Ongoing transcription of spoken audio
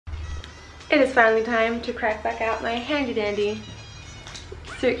It is finally time to crack back out my handy dandy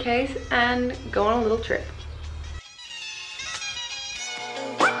suitcase and go on a little trip.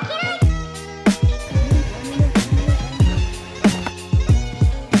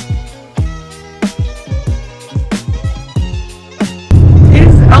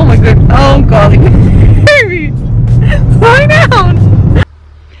 Oh my god, oh god, slow down!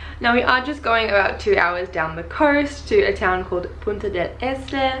 Now we are just going about 2 hours down the coast to a town called Punta del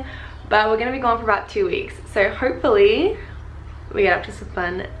Este, but we're going to be gone for about 2 weeks, so hopefully we get up to some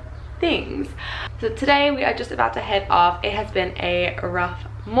fun things. So today we are just about to head off. It has been a rough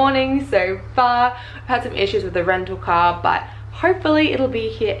morning so far. We've had some issues with the rental car, but hopefully it'll be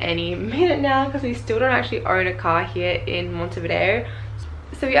here any minute now because we still don't actually own a car here in Montevideo.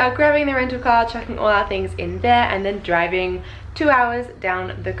 So we are grabbing the rental car, chucking all our things in there, and then driving 2 hours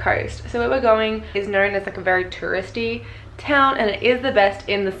down the coast. So where we're going is known as like a very touristy town, and it is the best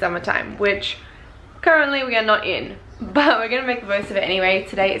in the summertime, which currently we are not in, but we're gonna make the most of it anyway.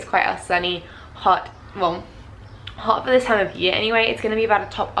 Today is quite a sunny, hot, well, hot for this time of year anyway. It's gonna be about a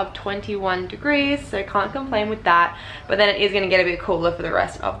top of 21 degrees, so can't complain with that, but then it is gonna get a bit cooler for the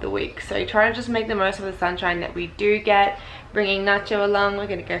rest of the week, so try to just make the most of the sunshine that we do get. Bringing Nacho along, we're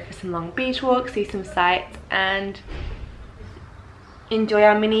gonna go for some long beach walks, see some sights, and enjoy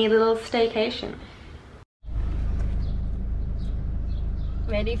our mini little staycation.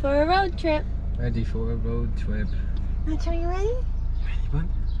 Ready for a road trip? Ready for a road trip. Nacho, you ready? Ready, what?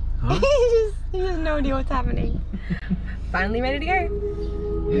 Huh? he has no idea what's happening. Finally ready to go.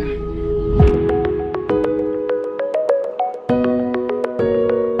 Yeah.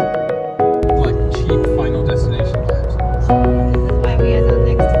 Like cheap Final Destination vibes. This is why we are not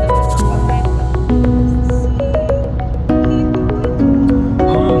next to the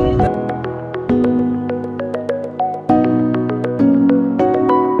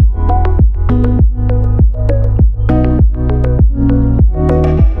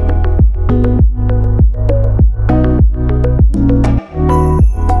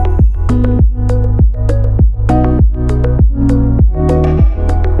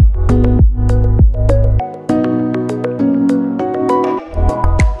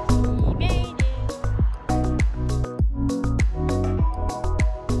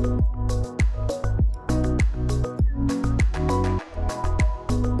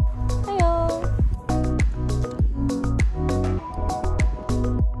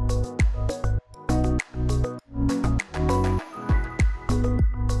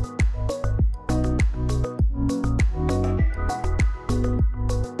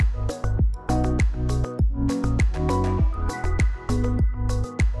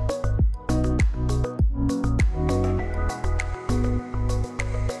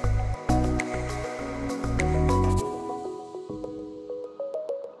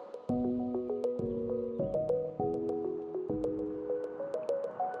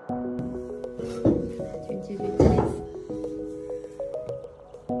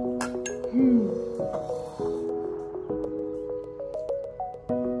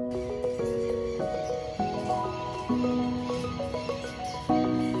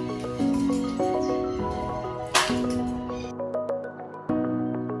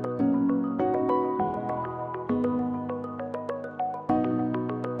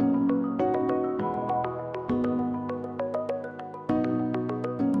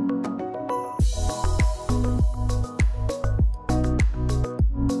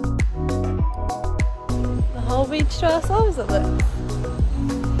beach to ourselves, it looks.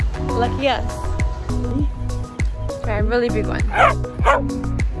 Lucky us. Try a really big one.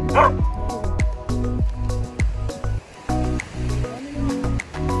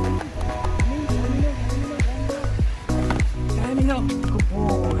 Good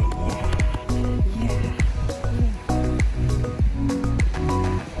boy. Yeah.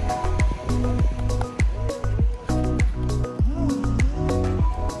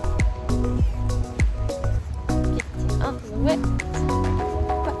 Wet,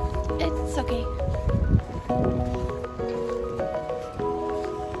 but it's okay.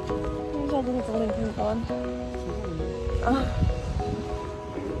 There's all the little things on. Oh.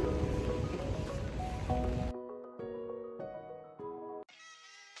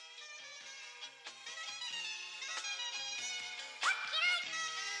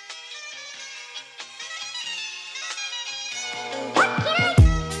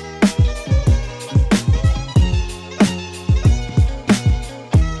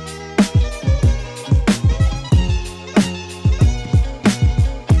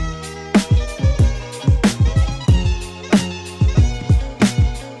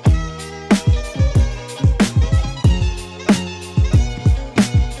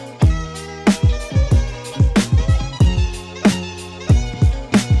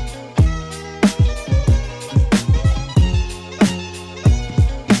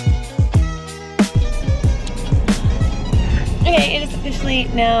 officially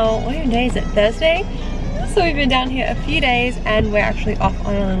now, what even day is it? Thursday? So we've been down here a few days and we're actually off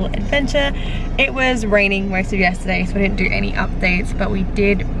on a little adventure. It was raining most of yesterday, so we didn't do any updates, but we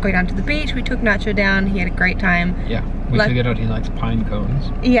did go down to the beach. We took Nacho down, he had a great time. Yeah, we figured out he likes pine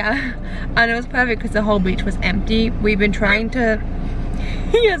cones. Yeah, and it was perfect because the whole beach was empty. We've been trying to,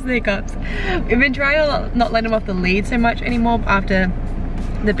 he has the hiccups. We've been trying to not let him off the lead so much anymore after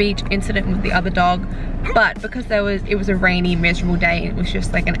the beach incident with the other dog, but because it was a rainy, miserable day, it was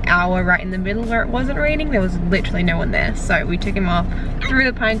just like an hour right in the middle where it wasn't raining, there was literally no one there. So we took him off through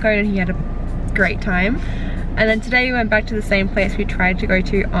the pine cone and he had a great time. And then today we went back to the same place we tried to go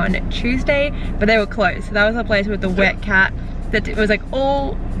to on Tuesday, but they were closed. So that was the place with the wet cat that it was like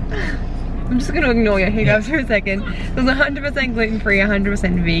all, I'm just gonna ignore your hiccups for a second. It was 100% gluten-free,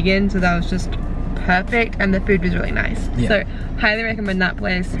 100% vegan, so that was just perfect, and the food was really nice. So highly recommend that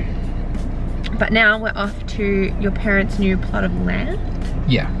place. But now we're off to your parents' new plot of land.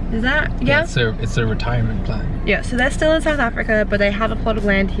 Yeah. Is that? Yeah. It's a retirement plan. Yeah. So they're still in South Africa, but they have a plot of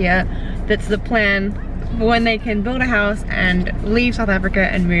land here. That's the plan for when they can build a house and leave South Africa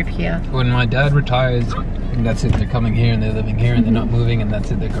and move here. When my dad retires, and that's it. They're coming here and they're living here and they're not moving, and that's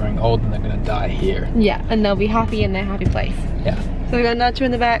it. They're growing old and they're gonna die here. Yeah, and they'll be happy in their happy place. Yeah. So we got Nacho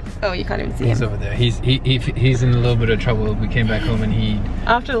in the back. Oh, you can't even see him. He's over there. He's in a little bit of trouble. We came back home and he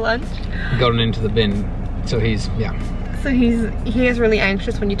after lunch got into the bin. So he's So he is really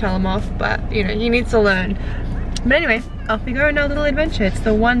anxious when you tell him off, but you know, he needs to learn. But anyway, off we go on our little adventure. It's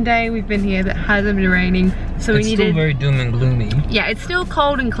the one day we've been here that hasn't been raining, so it's still very doom and gloomy. Yeah, it's still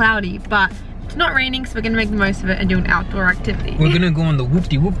cold and cloudy, but it's not raining, so we're gonna make the most of it and do an outdoor activity. We're gonna go on the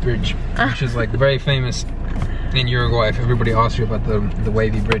Whoop-de-Whoop Bridge, which is like very famous in Uruguay. If everybody asks you about the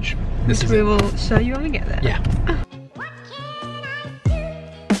wavy bridge, this is it. We will show you when we get there. Yeah.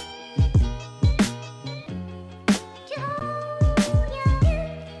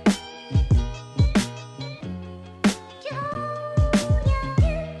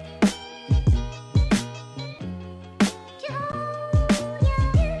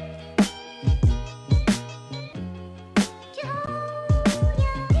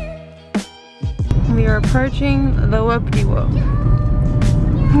 We are approaching the Whoop-de-Whoop.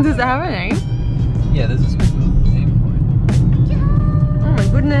 Does it have a name? Yeah, there's a special name for it. Oh my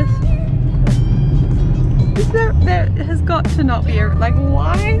goodness. There has got to not be a, like,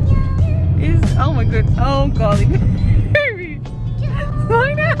 why is, oh my god, oh golly.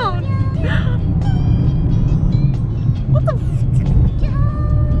 Slow down. What the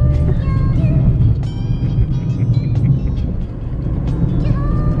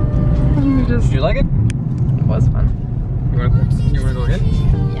Did you like it? It was fun. You wanna go again?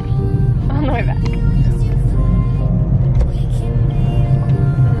 Yeah. On the way back.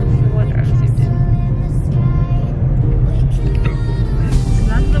 Wonder I'm zoomed in. So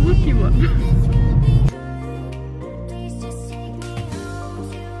that's the Whoop-de-Whoop.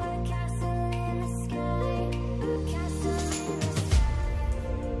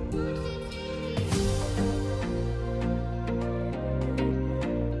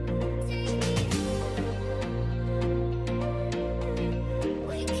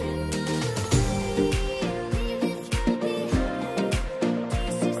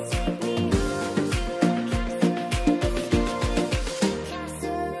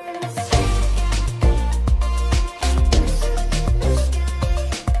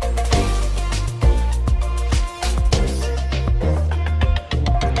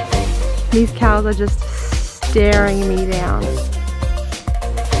 These cows are just staring me down.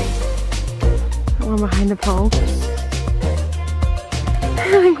 That one behind the pole.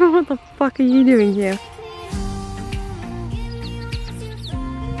 Like, what the fuck are you doing here?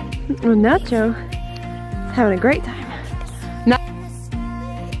 Well, Nacho is having a great time.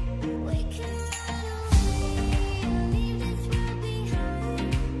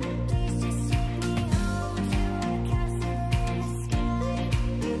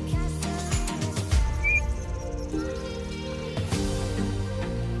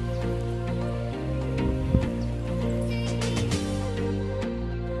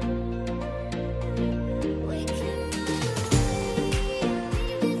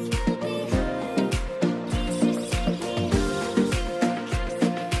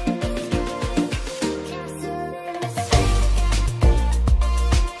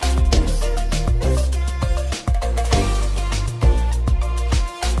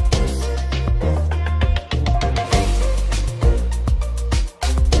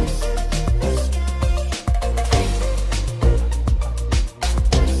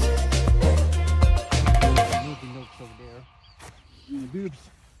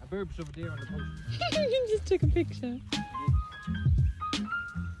 Boobs over there on the post. You just took a picture.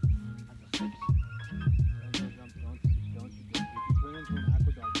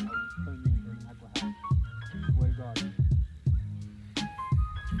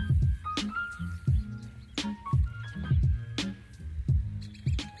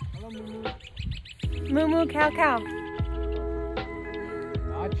 Moo cow cow.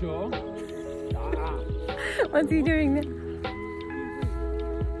 Nacho. What's he doing now?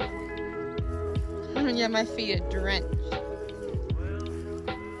 Yeah, my feet are drenched.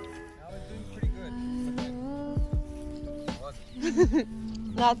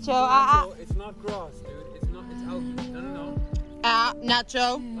 Nacho, It's not grass, dude. It's not. It's algae. No.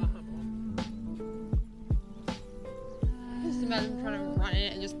 Nacho. Just imagine trying to run in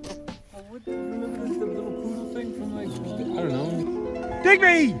it and just. What the little poodle thing from like, I don't know. Dig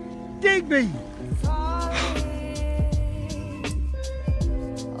me! Dig me!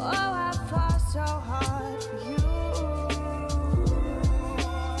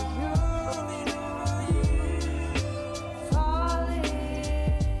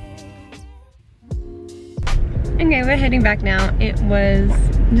 Okay, we're heading back now. It was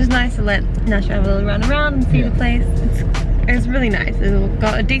just nice to let Nacho have a little run around and see the place. It's really nice. It's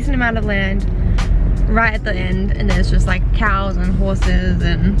got a decent amount of land right at the end, and there's just like cows and horses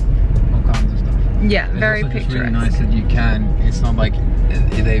and All kinds of stuff. yeah, It's very also just picturesque. really nice that you can. It's not like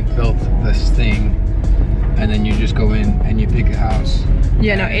they've built this thing, and then you just go in and you pick a house.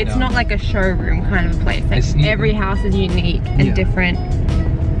 Yeah, no, it's not like a showroom kind of a place. Like every house is unique and different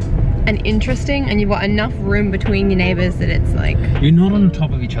and interesting, and you've got enough room between your neighbors that it's like you're not on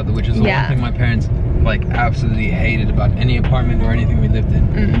top of each other, which is the one thing my parents like absolutely hated about any apartment or anything we lived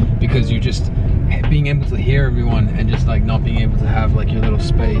in, because you just being able to hear everyone and just like not being able to have like your little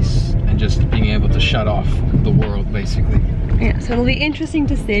space and just being able to shut off the world basically. Yeah, so it'll be interesting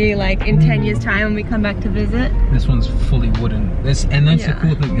to see like in 10 years time when we come back to visit. This one's fully wooden. And that's the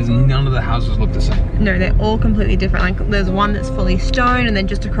cool thing, is none of the houses look the same. No, they're all completely different. Like there's one that's fully stone, and then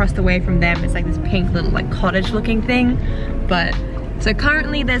just across the way from them it's like this pink little like cottage looking thing. But so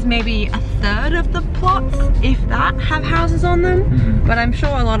currently there's maybe a third of the plots, if that, have houses on them. But I'm sure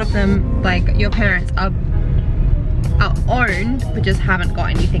a lot of them, like your parents, are owned but just haven't got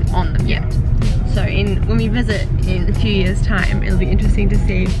anything on them yet. So when we visit in a few years time, it'll be interesting to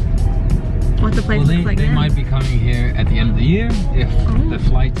see what the place looks like. They might be coming here at the end of the year if the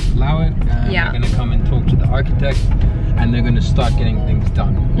flights allow it. They're going to come and talk to the architect, and they're going to start getting things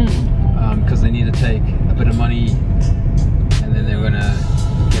done, because they need to take a bit of money, and then they're going to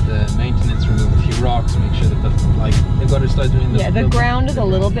get the maintenance, remove a few rocks, make sure that they've got to start doing the ground is a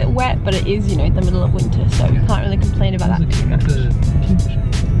little bit wet, but it is, you know, the middle of winter, so we can't really complain about that too much. It's a kingfisher.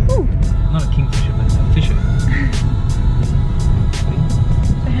 Ooh. Not a kingfisher, but a fisher.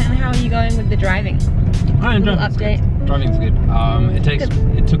 And how are you going with the driving? Driving's update. Good. Driving's good.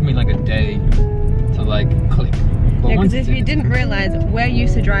 It took me like a day to like click. Yeah, because if you didn't realize, we're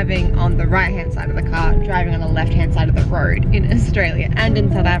used to driving on the right hand side of the car, driving on the left hand side of the road in Australia and in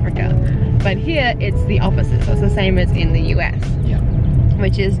South Africa. But here it's the opposite, so it's the same as in the US. Yeah.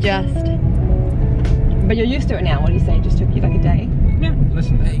 Which is just, but you're used to it now. What do you say? It just took you like a day? Yeah,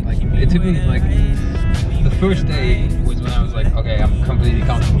 listen, like it took me like, the first day was when I was like, okay, I'm completely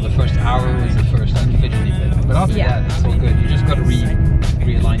comfortable. The first hour was the first like fidgety bit, but after that, it's all good. You just got to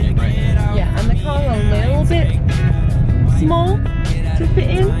realign your brain. Yeah, and the car's a little bit small to fit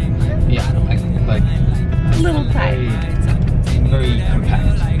in. Yeah, like a little tight. Very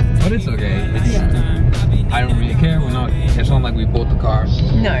compact, but it's okay. I don't really care. It's not like we bought the car.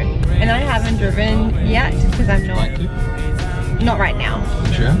 No, and I haven't driven yet because I'm not. Not right now.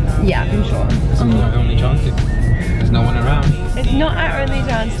 You sure? Yeah, I'm sure. It's our only chance to. There's no one around. It's not our only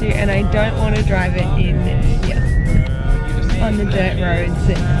chance to, and I don't want to drive it on the dirt roads.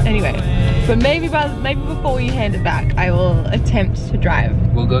 Anyway, but maybe before we hand it back, I will attempt to drive.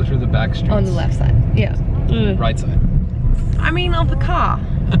 We'll go through the back streets. On the left side. Yeah. Right side. I mean, of the car.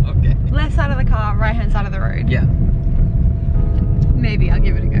 Okay. Left side of the car, right hand side of the road. Yeah. Maybe I'll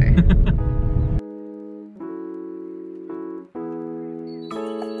give it a go.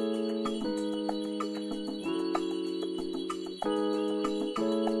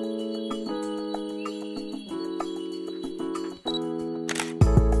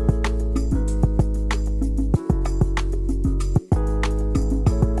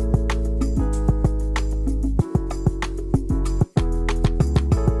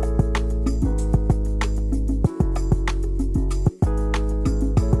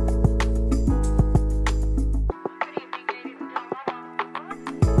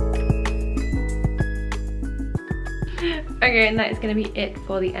 Okay, and that is going to be it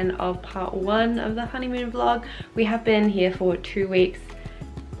for the end of part 1 of the honeymoon vlog. We have been here for 2 weeks,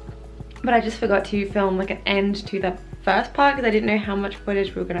 but I just forgot to film like an end to the first part because I didn't know how much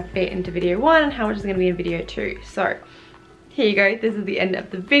footage we were going to fit into video 1 and how much is going to be in video 2. So here you go, this is the end of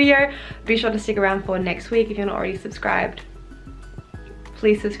the video. Be sure to stick around for next week if you're not already subscribed.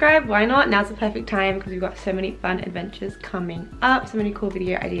 please subscribe. Why not? Now's the perfect time because we've got so many fun adventures coming up, so many cool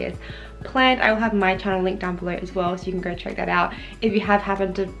video ideas planned. I will have my channel linked down below as well, so you can go check that out if you have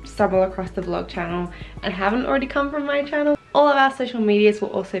happened to stumble across the vlog channel and haven't already come from my channel. All of our social medias will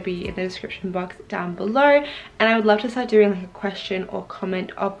also be in the description box down below, and I would love to start doing like a question or comment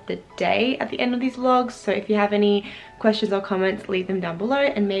of the day at the end of these vlogs. So if you have any questions or comments, leave them down below,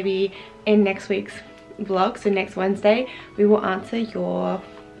 and maybe in next week's vlog, so next Wednesday, we will answer your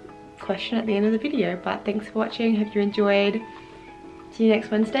question at the end of the video. But thanks for watching, hope you enjoyed. See you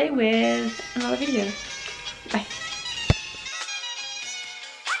next Wednesday with another video. Bye.